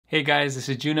Hey guys, this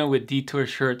is Juno with Detour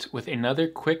Shirts with another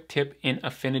quick tip in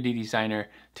Affinity Designer.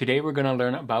 Today we're going to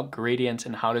learn about gradients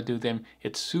and how to do them.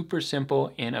 It's super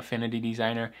simple in Affinity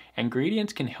Designer, and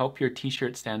gradients can help your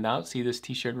t-shirt stand out. See this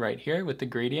t-shirt right here with the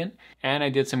gradient? And I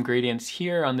did some gradients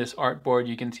here on this artboard.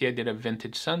 You can see I did a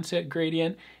vintage sunset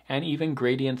gradient and even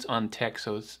gradients on text.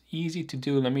 So it's easy to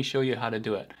do. Let me show you how to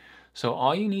do it. So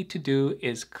all you need to do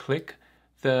is click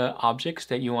the objects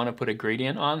that you want to put a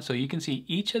gradient on. So you can see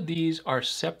each of these are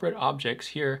separate objects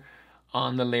here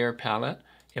on the layer palette.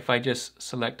 If I just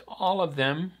select all of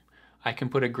them, I can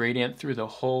put a gradient through the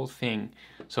whole thing.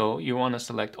 So you want to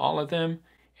select all of them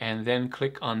and then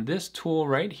click on this tool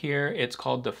right here. It's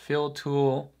called the fill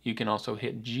tool. You can also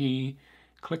hit G,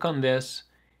 click on this,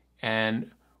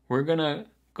 and we're gonna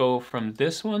go from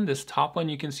this one, this top one.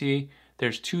 You can see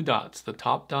there's two dots, the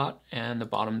top dot and the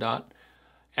bottom dot.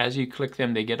 As you click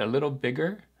them, they get a little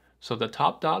bigger. So the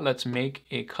top dot, let's make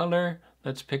a color.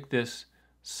 Let's pick this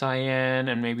cyan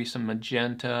and maybe some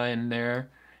magenta in there.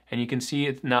 And you can see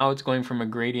it now, it's going from a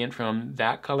gradient from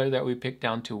that color that we picked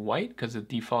down to white because the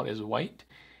default is white.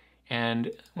 And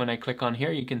when I click on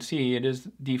here, you can see it is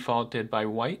defaulted by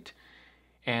white.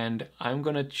 And I'm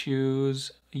gonna choose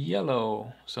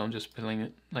yellow. So I'm just filling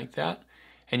it like that.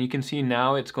 And you can see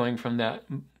now it's going from that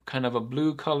kind of a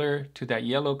blue color to that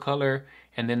yellow color,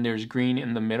 and then there's green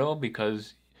in the middle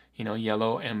because, you know,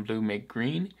 yellow and blue make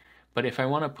green. But if I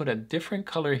want to put a different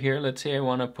color here, let's say I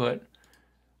want to put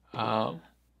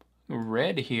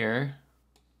red here,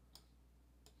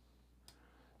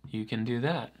 you can do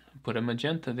that. Put a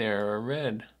magenta there or a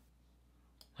red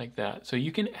like that. So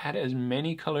you can add as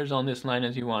many colors on this line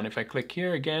as you want. If I click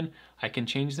here again, I can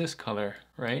change this color,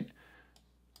 right?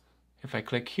 If I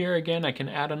click here again, I can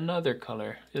add another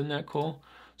color. Isn't that cool?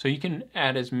 So you can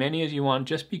add as many as you want.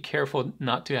 Just be careful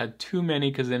not to add too many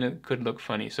because then it could look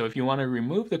funny. So if you want to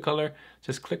remove the color,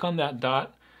 just click on that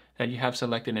dot that you have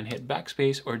selected and hit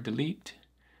backspace or delete.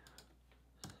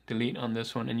 Delete on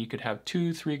this one, and you could have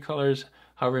 2, 3 colors,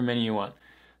 however many you want.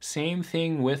 Same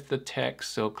thing with the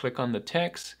text. So click on the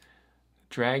text,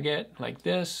 drag it like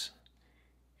this,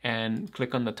 and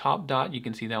click on the top dot. You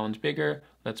can see that one's bigger.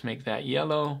 Let's make that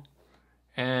yellow.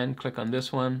 And click on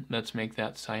this one, let's make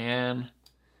that cyan.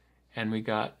 And we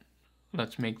got,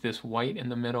 let's make this white in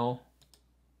the middle.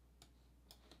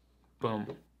 Boom.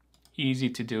 Easy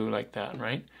to do like that,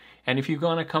 right? And if you're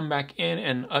gonna come back in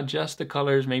and adjust the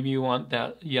colors, maybe you want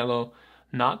that yellow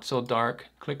not so dark,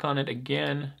 click on it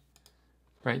again,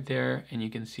 right there, and you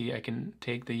can see I can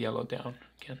take the yellow down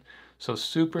again. So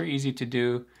super easy to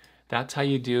do. That's how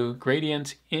you do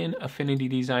gradients in Affinity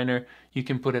Designer. You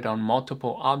can put it on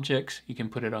multiple objects. You can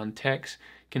put it on text.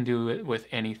 You can do it with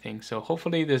anything. So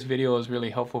hopefully this video is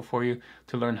really helpful for you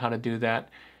to learn how to do that.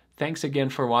 Thanks again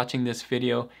for watching this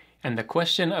video. And the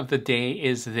question of the day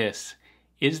is this: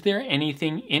 is there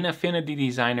anything in Affinity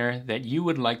Designer that you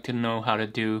would like to know how to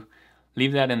do?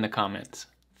 Leave that in the comments.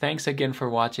 Thanks again for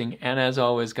watching. And as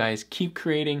always, guys, keep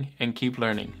creating and keep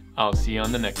learning. I'll see you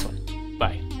on the next one.